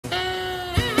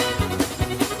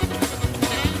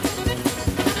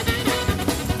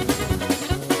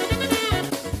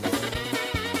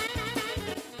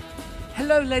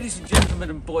Hello ladies and gentlemen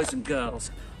and boys and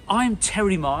girls, I'm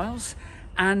Terry Miles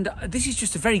and this is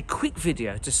just a very quick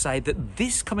video to say that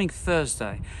this coming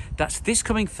Thursday,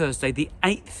 the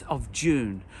 8th of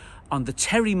June, on the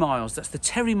Terry Miles, that's the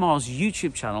Terry Miles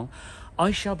YouTube channel, I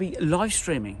shall be live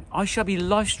streaming. I shall be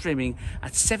live streaming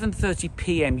at 7:30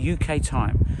 p.m. UK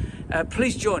time.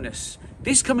 Please join us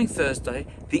this coming Thursday,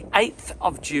 the 8th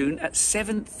of June at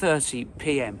 7:30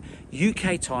 p.m.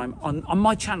 UK time on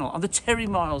my channel, on the Terry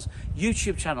Miles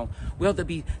YouTube channel. Well,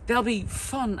 there'll be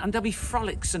fun and there'll be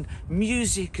frolics and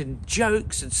music and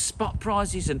jokes and spot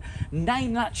prizes and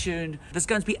name that tune. There's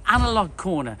going to be analog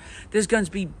corner. There's going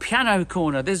to be piano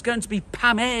corner. There's going to be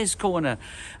Pam Ayres corner,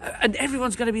 and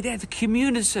everyone's going to be there. The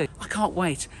community. I can't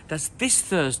wait. That's this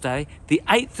Thursday, the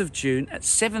 8th of June at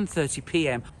 7:30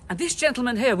 p.m. And this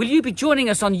gentleman here, will you be joining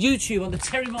us on YouTube, on the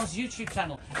Terry Miles YouTube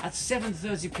channel at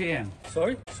 7:30 p.m?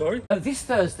 Sorry? This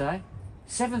Thursday,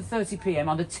 7:30 p.m.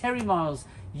 on the Terry Miles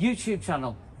YouTube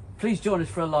channel. Please join us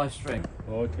for a live stream.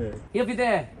 Okay. He'll be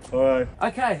there. All right.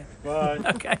 Okay. Bye.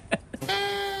 Okay.